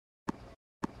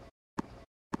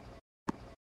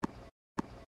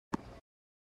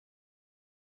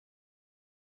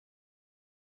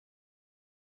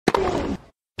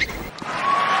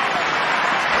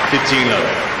15 love.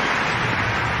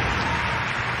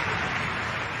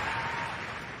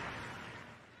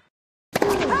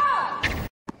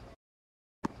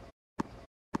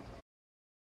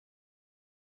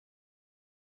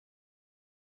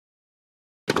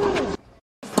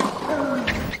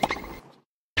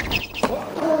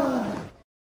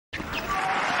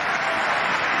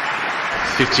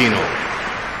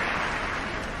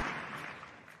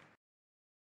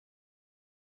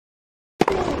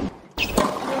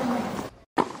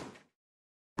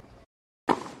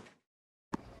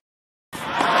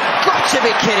 Got to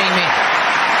be kidding me.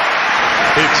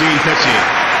 15-13.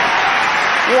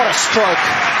 What a stroke.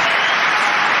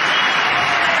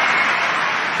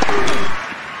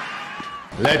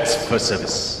 Let's for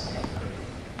service.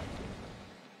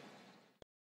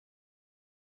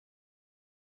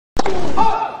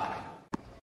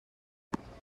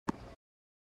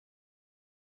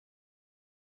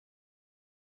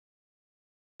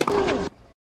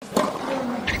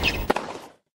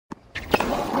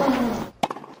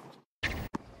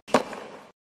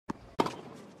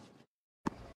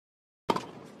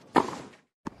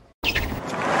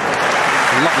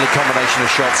 Lovely combination of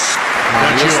shots.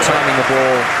 He's timing the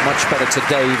ball much better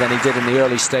today than he did in the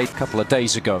early stage a couple of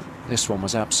days ago. This one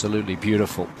was absolutely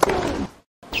beautiful.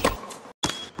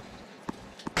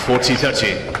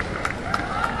 40-13.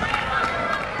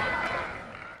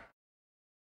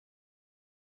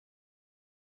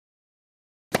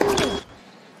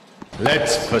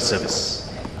 Let's for service.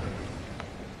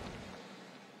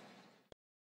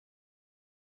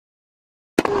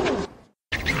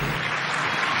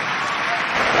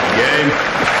 Game.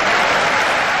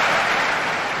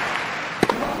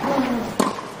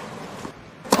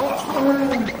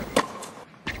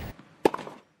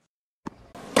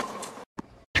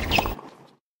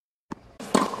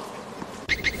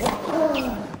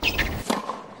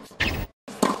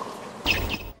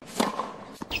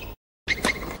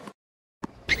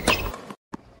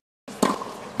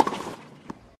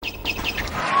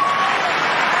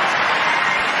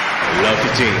 Love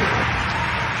 15.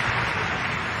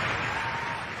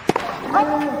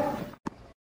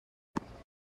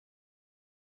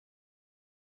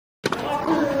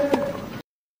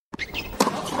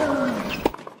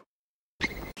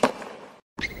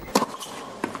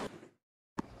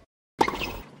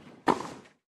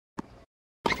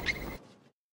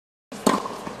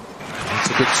 It's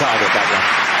a good target, that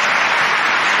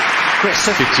Chris,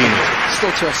 15.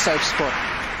 still to a safe spot.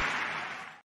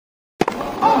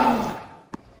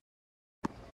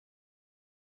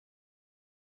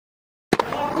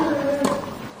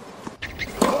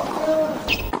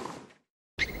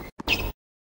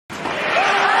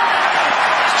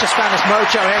 Just found his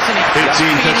mojo, hasn't he?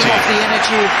 15-13. Off the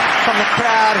energy from the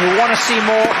crowd who want to see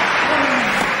more.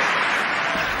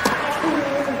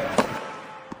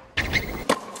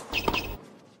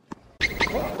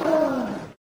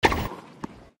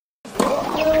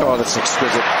 Oh, that's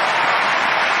exquisite.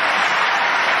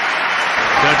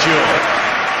 That's you.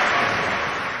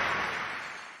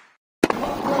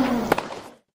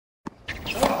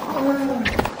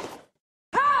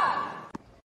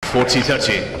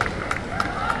 40-13.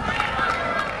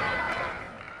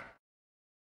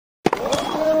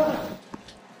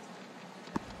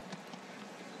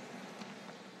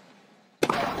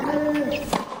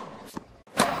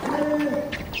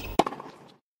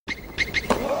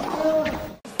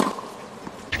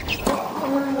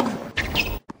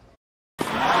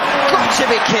 To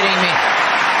be kidding me.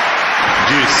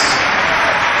 Deuce.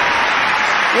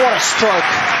 What a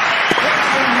stroke.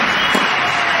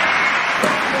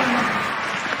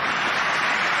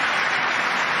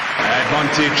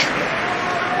 Advantage.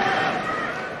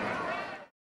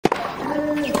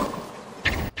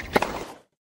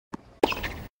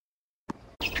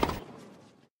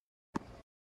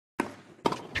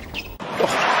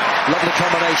 Lovely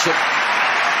combination.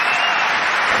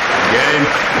 Game.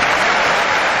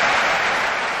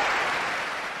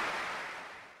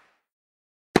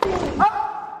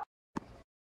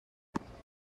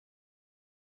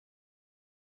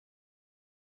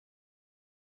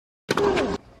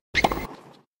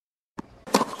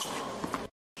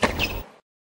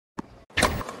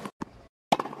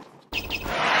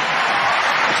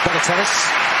 Better tennis.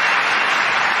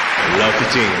 Love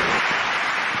 15.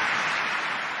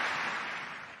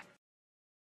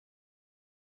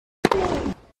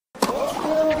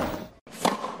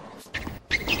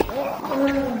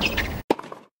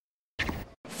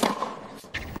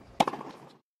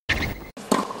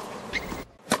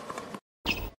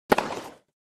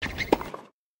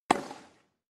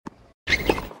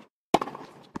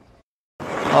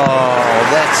 Oh,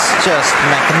 that's Just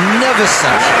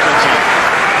magnificent. 30.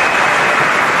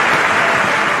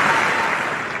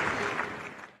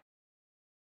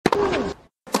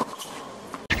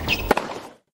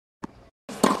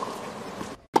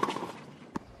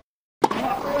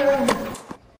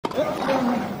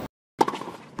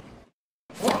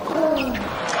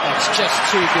 It's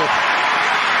just too good.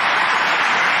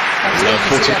 That's Love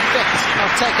the 40. effect of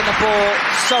taking the ball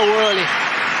so early.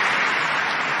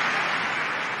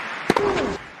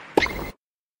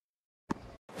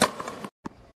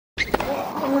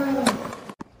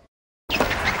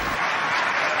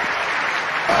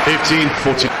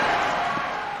 $15-14.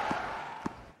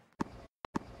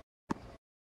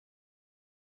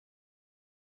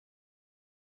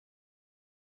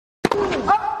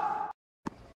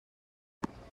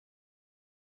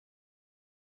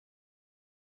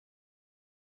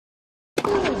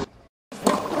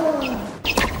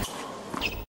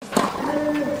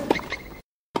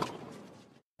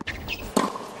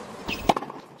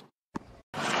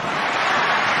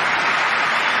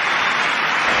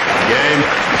 Game.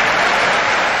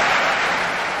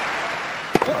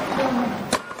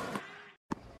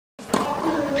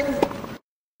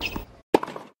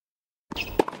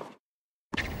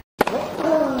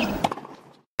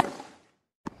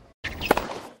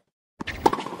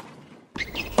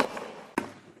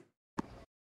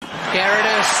 Here it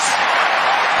is.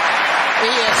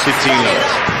 He is 15 fired love.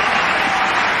 up,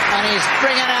 and he's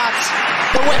bringing out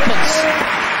the weapons.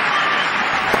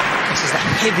 This is the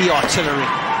heavy artillery.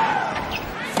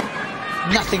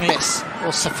 Nothing less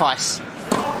will suffice.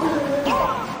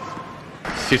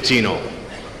 15-all.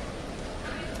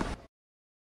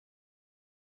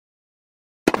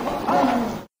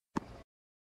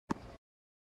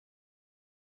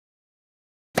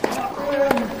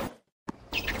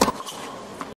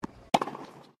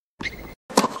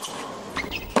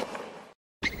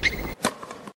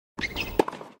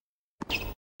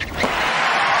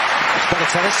 Better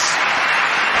tennis.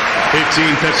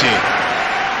 15-13.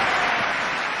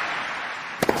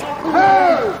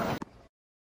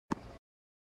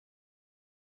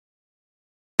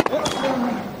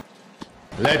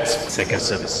 Let's second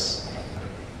service.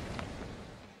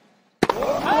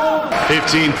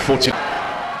 15-14.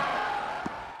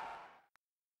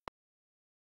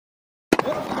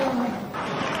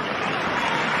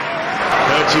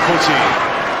 30-14.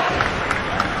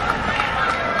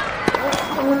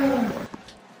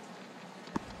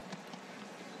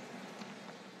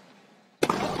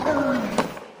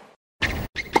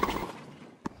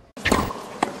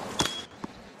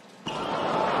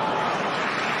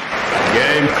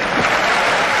 Game.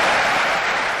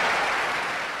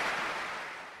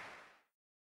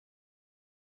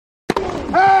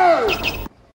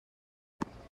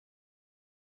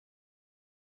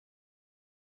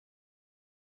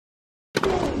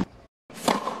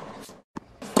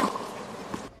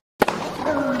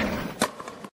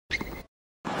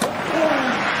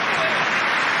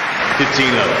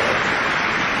 $15 love.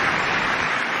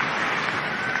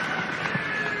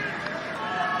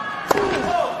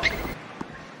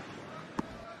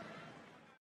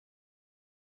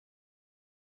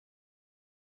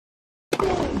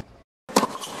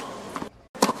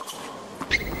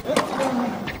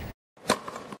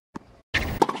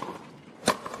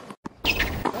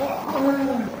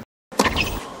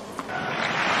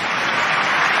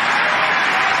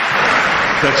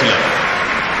 $30.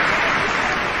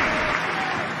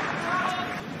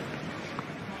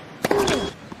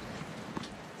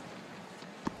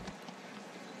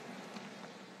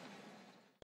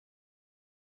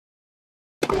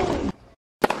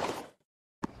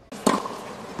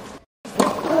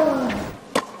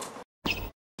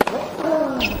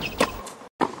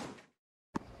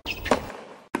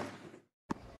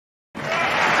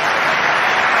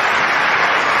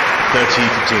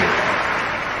 30-15.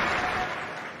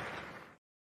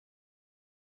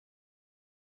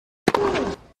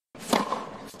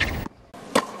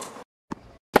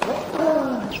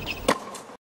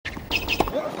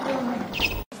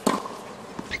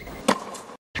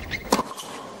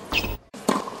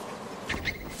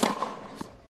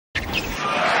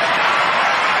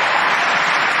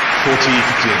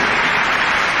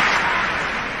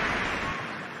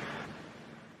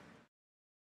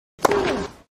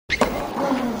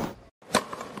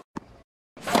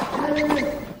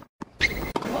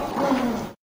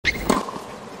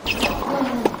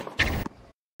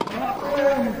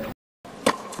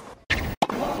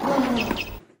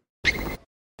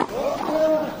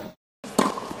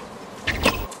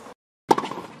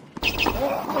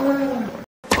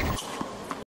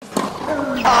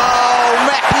 Oh,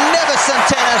 magnificent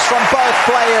tennis from both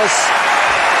players.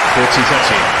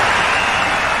 40-30.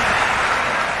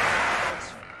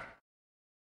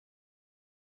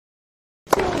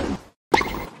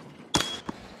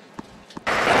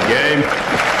 Game.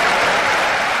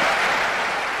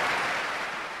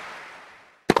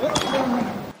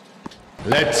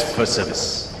 Let's for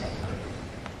service.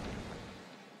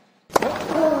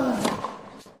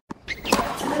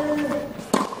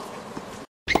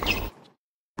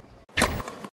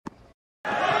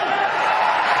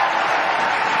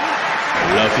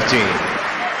 Love 15.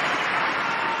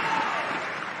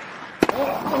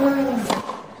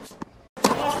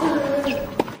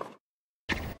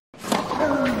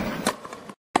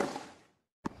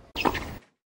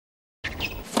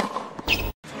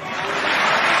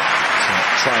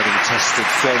 Tried and tested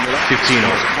formula. 15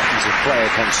 all. As a player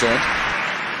concerned.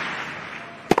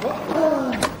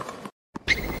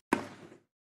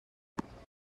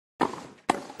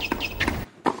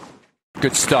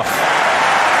 Good stuff.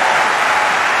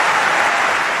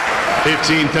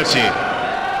 15-30.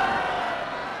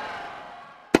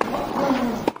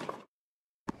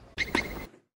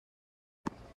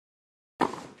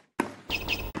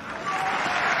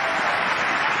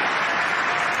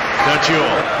 That's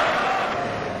all.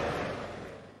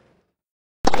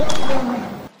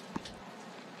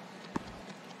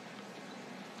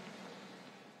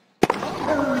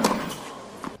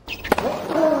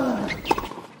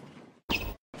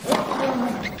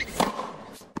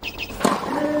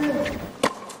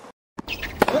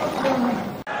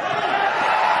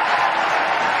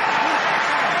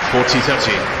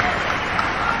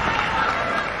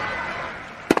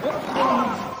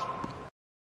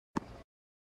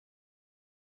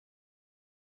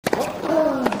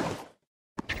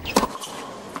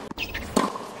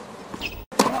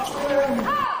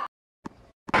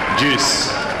 Juice.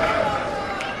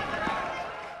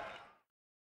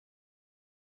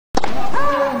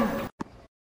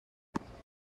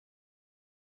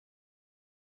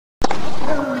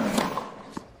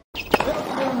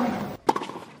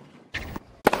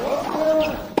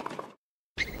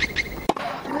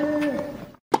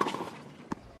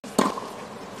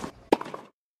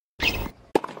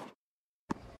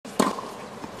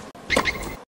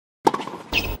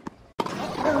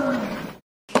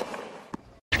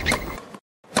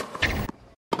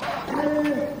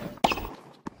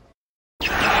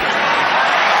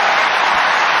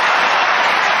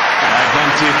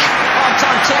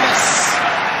 On-time tennis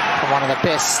from one of the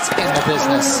best in the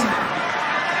business.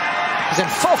 He's in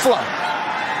full flow.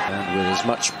 And with as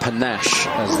much panache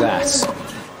as that.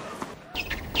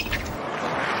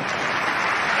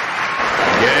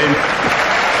 Game.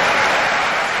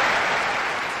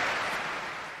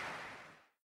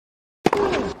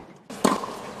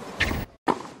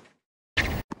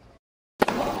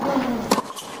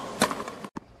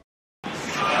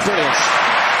 Brilliant.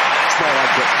 It's well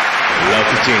like it. Love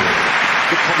 15.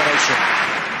 Good combination.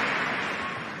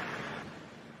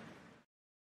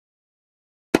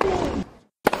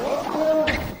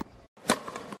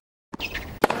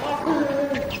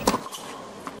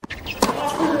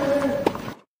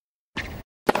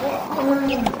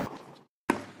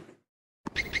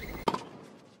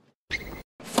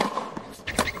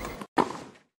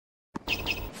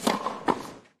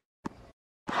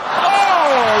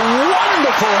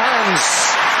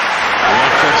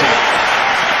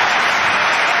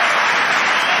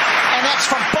 And that's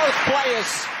from both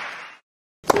players.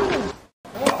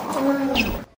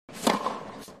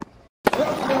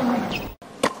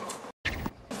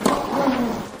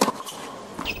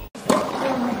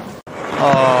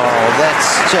 Oh,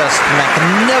 that's just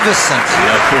magnificent.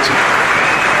 Love 40.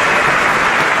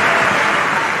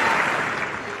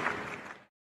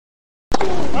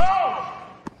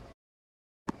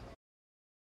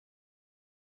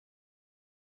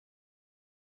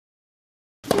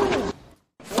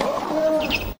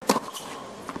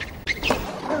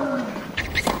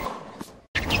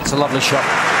 It's a lovely shot.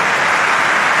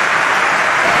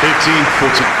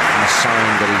 15-40. A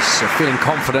sign that he's feeling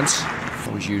confident.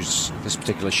 Always use this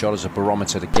particular shot as a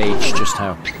barometer to gauge just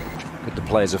how good the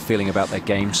players are feeling about their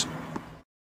games.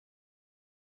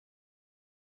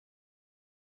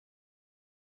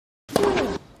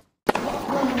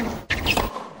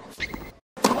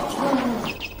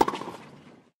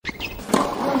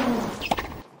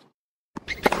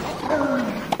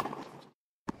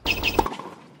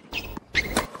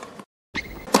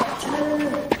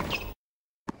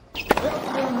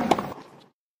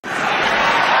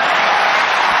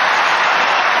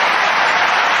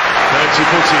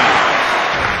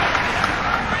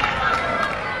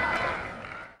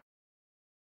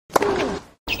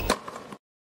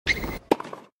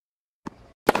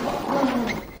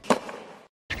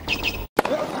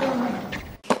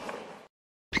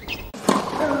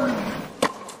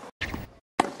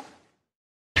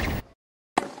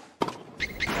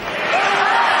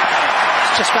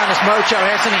 just found his mojo,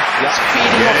 hasn't he? Yep. He's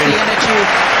feeding off the energy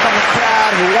from the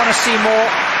crowd who want to see more.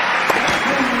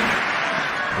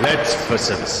 Let's for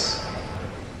service.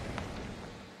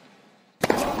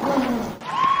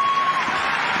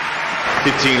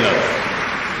 $15.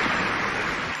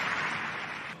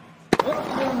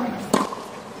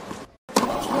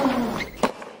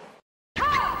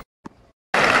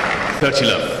 30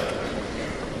 love.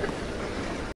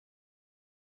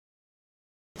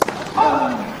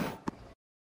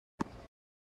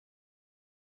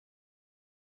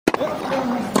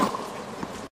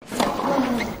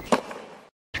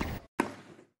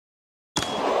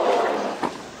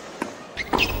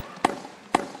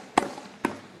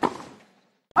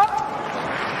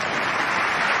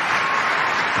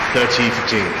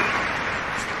 $30-15.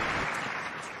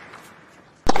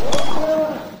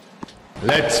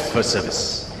 Let's for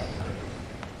service.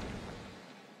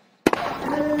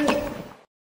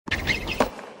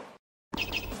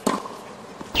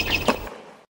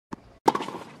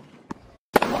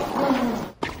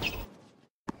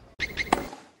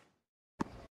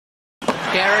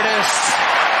 Here it is.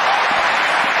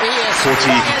 He is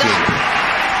 40-15.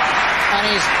 and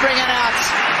he's bringing out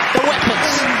the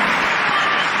weapons.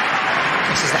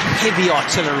 This is the heavy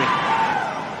artillery.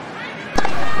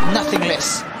 Nothing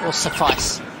less will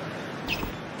suffice.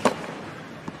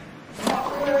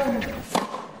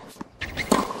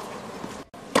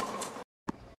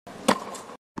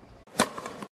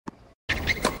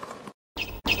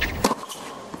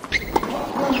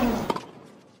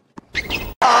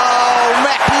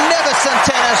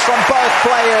 From both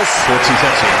players.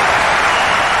 40-30.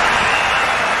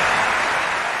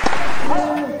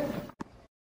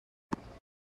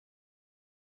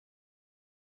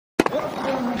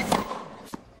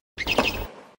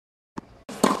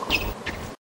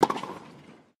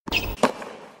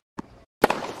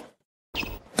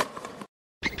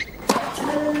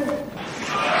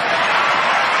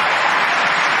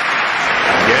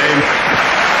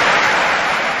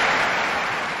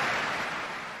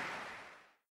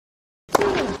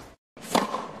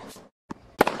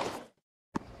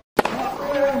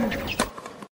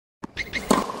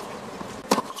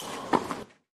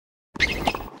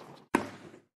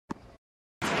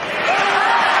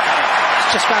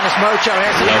 Just found his mojo,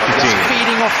 hasn't he? He's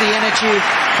feeding off the energy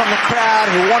from the crowd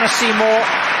who want to see more.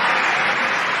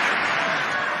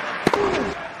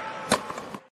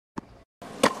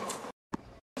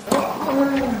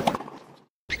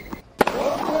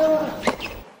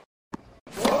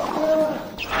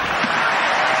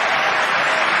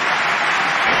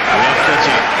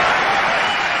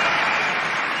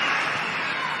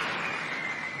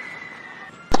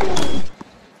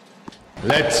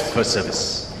 Let's for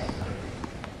service.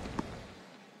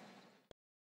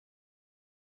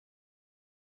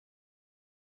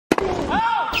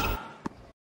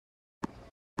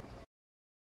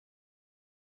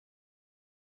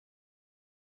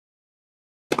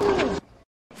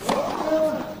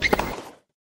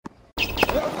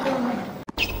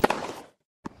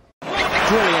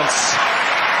 Brilliance.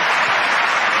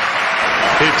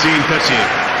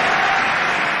 15-13.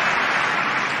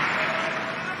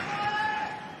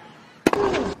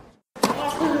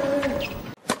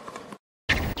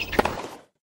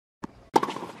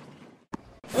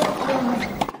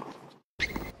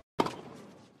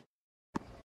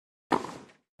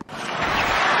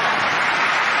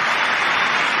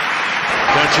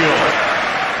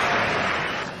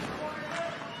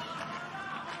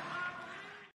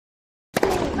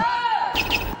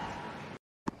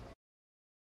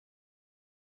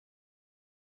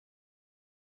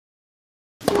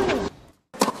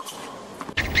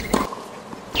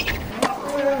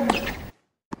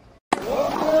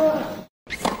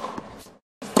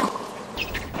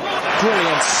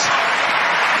 Brilliance.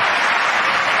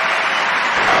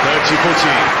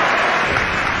 30-14.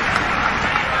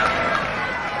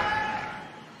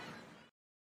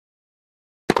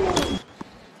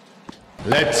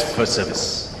 Let's for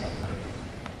service.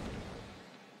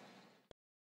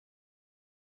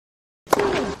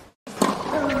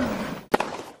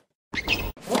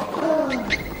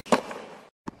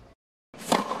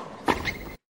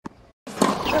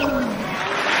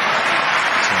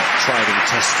 Tried and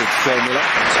tested formula.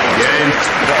 Game.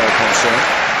 Very concerned.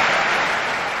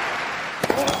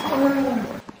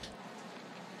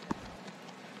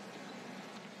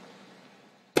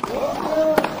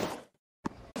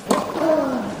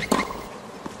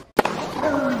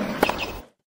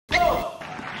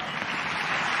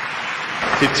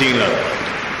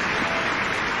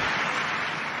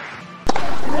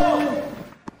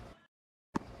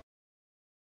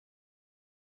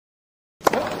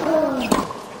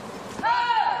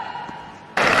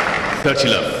 30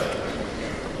 love.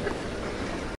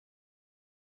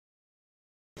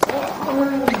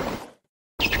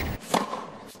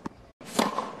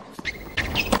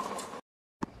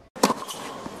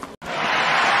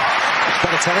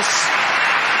 Better tennis.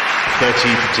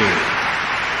 30-15.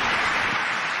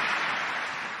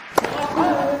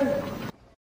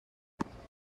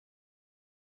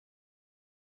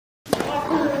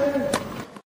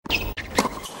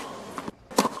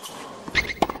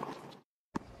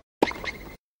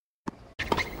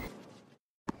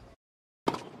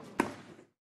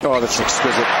 Oh, that's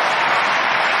exquisite.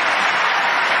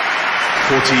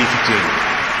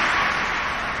 40-15.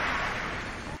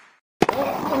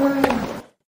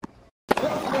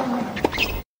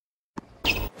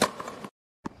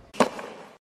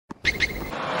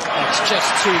 It's just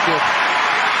too good.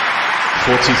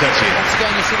 40-30. Once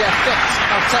again, you see the effect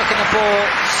of taking the ball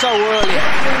so early.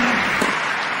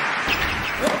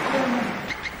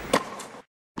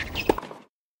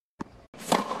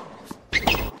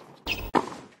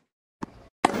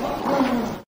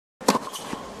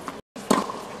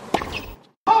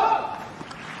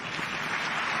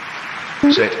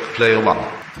 Set player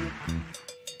 1.